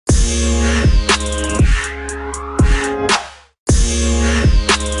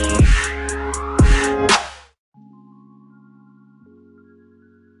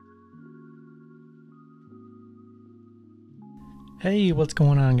Hey, what's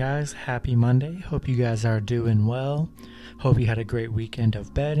going on, guys? Happy Monday. Hope you guys are doing well. Hope you had a great weekend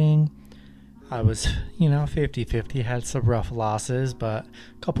of betting. I was, 50-50. Had some rough losses, but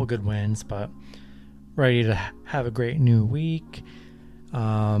a couple good wins, but ready to have a great new week.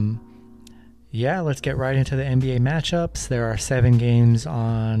 Let's get right into the NBA matchups. There are 7 games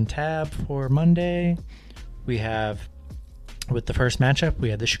on tab for Monday. With the first matchup, we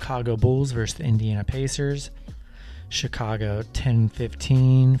had the Chicago Bulls versus the Indiana Pacers. Chicago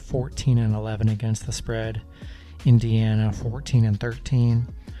 10-15, 14-11 against the spread. Indiana 14-13,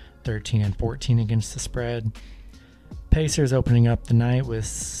 13-14 against the spread. Pacers opening up the night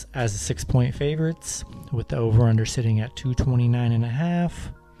as 6-point favorites, with the over-under sitting at 229.5.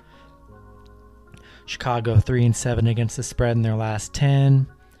 Chicago 3-7 against the spread in their last 10.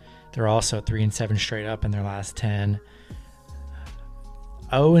 They're also 3-7 straight up in their last 10.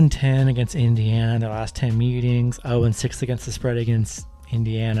 0-10 against Indiana in their last 10 meetings. 0-6 against the spread against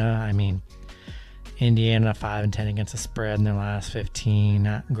Indiana. Indiana 5-10 against the spread in their last 15.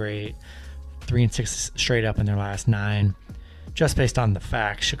 Not great. 3-6 straight up in their last 9. Just based on the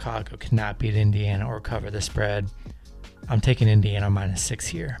fact Chicago cannot beat Indiana or cover the spread, I'm taking Indiana -6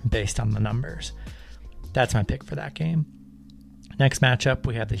 here based on the numbers. That's my pick for that game. Next matchup,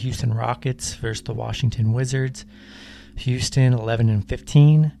 we have the Houston Rockets versus the Washington Wizards. Houston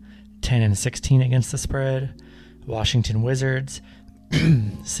 11-15, 10-16 against the spread. Washington Wizards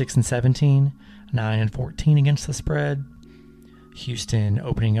 6-17, 9-14 against the spread. Houston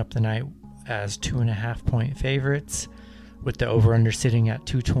opening up the night as 2.5-point favorites, with the over/under sitting at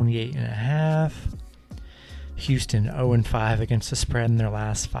 228.5. Houston 0-5 against the spread in their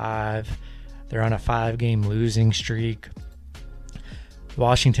last 5. They're on a 5-game losing streak.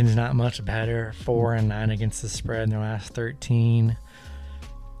 Washington's not much better, 4-9 against the spread in their last 13,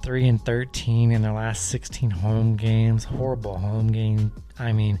 3-13 in their last 16 home games. Horrible home game.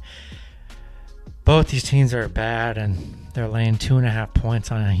 Both these teams are bad, and they're laying 2.5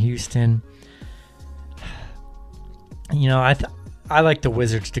 points on Houston. I like the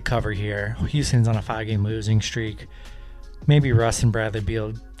Wizards to cover here. Houston's on a 5-game losing streak. Maybe Russ and Bradley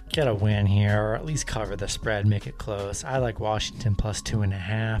Beal get a win here, or at least cover the spread, make it close. I like Washington plus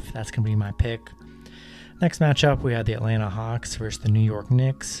 2.5. That's going to be my pick. Next matchup, we have the Atlanta Hawks versus the New York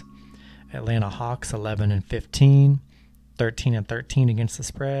Knicks. Atlanta Hawks 11-15, 13-13 against the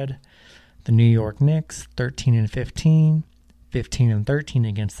spread. The New York Knicks 13-15, 15-13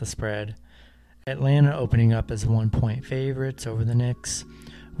 against the spread. Atlanta opening up as 1-point favorites over the Knicks,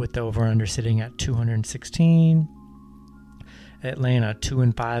 with the over/under sitting at 216. Atlanta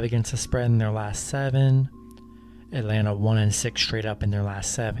 2-5 against the spread in their last 7. Atlanta 1-6 straight up in their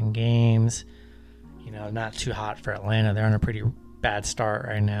last 7 games. Not too hot for Atlanta. They're on a pretty bad start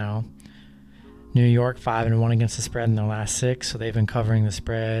right now. New York 5-1 against the spread in their last 6, so they've been covering the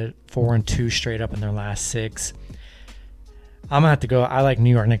spread. 4-2 straight up in their last 6. I'm gonna have to go. I like New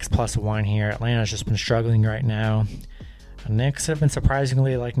York Knicks +1 here. Atlanta's just been struggling right now. The Knicks have been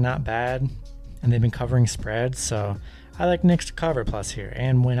surprisingly not bad, and they've been covering spreads, so I like Knicks to cover plus here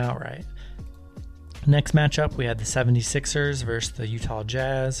and win outright. Next matchup, we had the 76ers versus the Utah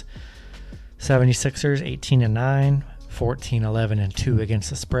Jazz. 76ers 18-9, 14-11-2 against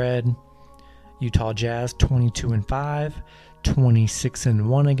the spread. Utah Jazz 22-5,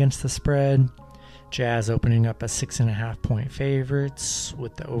 26-1 against the spread. Jazz opening up as 6.5-point favorites,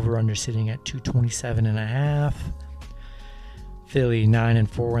 with the over/under sitting at 227.5. Philly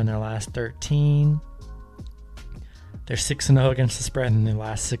 9-4 in their last 13. They're 6-0 against the spread in their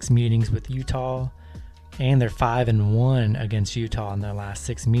last 6 meetings with Utah, and they're 5-1 against Utah in their last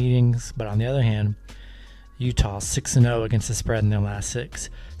 6 meetings. But on the other hand, Utah 6-0 against the spread in their last 6,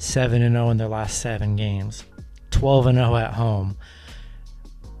 7-0 in their last 7 games, 12-0 at home.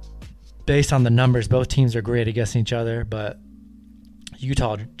 Based on the numbers, both teams are great against each other, but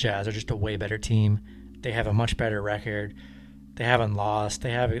Utah Jazz are just a way better team. They have a much better record. They haven't lost.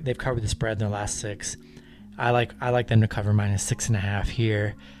 They've covered the spread in their last 6. I like them to cover -6.5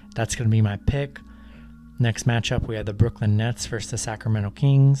 here. That's going to be my pick. Next matchup, we have the Brooklyn Nets versus the Sacramento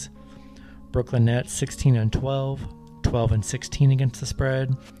Kings. Brooklyn Nets 16-12, 12-16 against the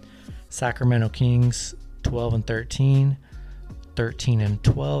spread. Sacramento Kings 12-13,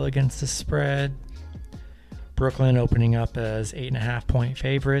 13-12 against the spread. Brooklyn opening up as 8.5-point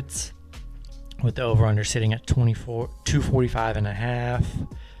favorites, with the over/under sitting at 245.5.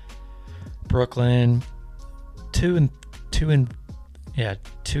 Brooklyn 2-3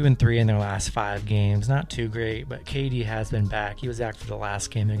 in their last 5 games. Not too great, but KD has been back. He was back for the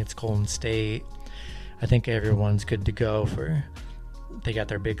last game against Golden State. I think everyone's good to go. They got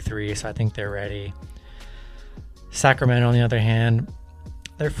their big 3, so I think they're ready. Sacramento, on the other hand,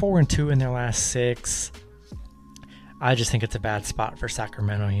 they're 4-2 in their last 6. I just think it's a bad spot for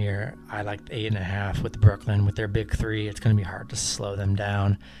Sacramento here. I like 8.5 with Brooklyn with their big 3. It's going to be hard to slow them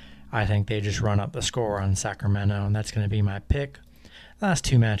down. I think they just run up the score on Sacramento, and that's going to be my pick. Last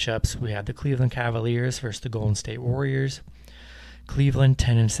 2 matchups, we have the Cleveland Cavaliers versus the Golden State Warriors. Cleveland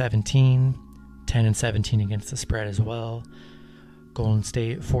 10-17, 10-17 against the spread as well. Golden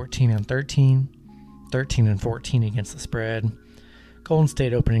State 14-13, 13-14 against the spread. Golden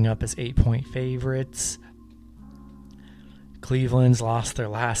State opening up as 8-point favorites. Cleveland's lost their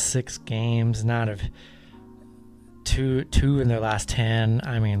last 6 games, not of two in their last 10.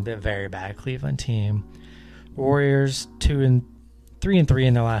 I mean, they're a very bad Cleveland team. Warriors 3-3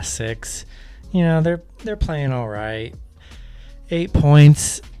 in their last 6. You know, they're playing all right. 8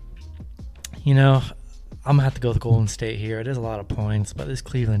 points. You know, I'm gonna have to go with Golden State here. It is a lot of points, but this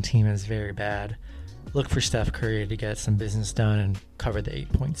Cleveland team is very bad. Look for Steph Curry to get some business done and cover the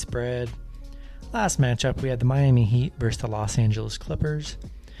 8-point spread. Last matchup, we had the Miami Heat versus the Los Angeles Clippers.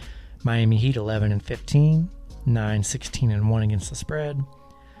 Miami Heat 11-15, 9-16-1 against the spread.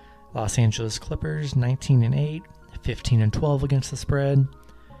 Los Angeles Clippers 19-8, 15-12 against the spread.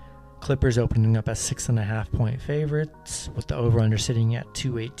 Clippers opening up as 6.5-point favorites, with the over/under sitting at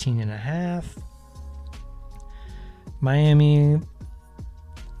 218.5. Miami,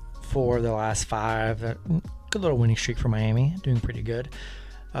 for the last 5, good little winning streak for Miami, doing pretty good.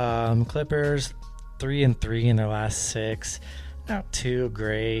 Clippers 3-3 in their last 6, not too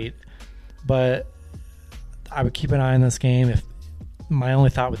great, but I would keep an eye on this game. My only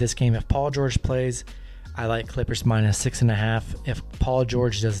thought with this game, if Paul George plays, I like Clippers minus 6.5. If Paul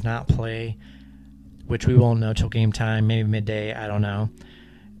George does not play, which we won't know till game time, maybe midday, I don't know.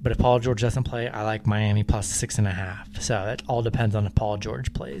 But if Paul George doesn't play, I like Miami plus 6.5. So it all depends on if Paul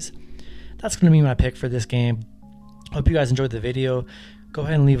George plays. That's going to be my pick for this game. Hope you guys enjoyed the video. Go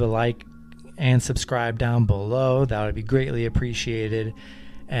ahead and leave a like and subscribe down below. That would be greatly appreciated.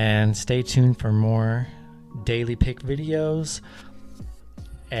 And stay tuned for more daily pick videos.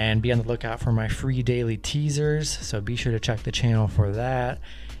 And be on the lookout for my free daily teasers. So be sure to check the channel for that.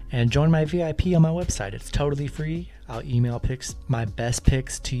 And join my VIP on my website. It's totally free. I'll email my best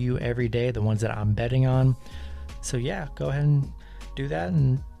picks to you every day, the ones that I'm betting on. So yeah, go ahead and do that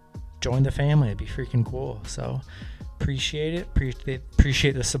and join the family. It'd be freaking cool. So appreciate it.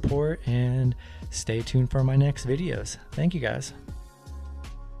 Appreciate the support, and stay tuned for my next videos. Thank you guys.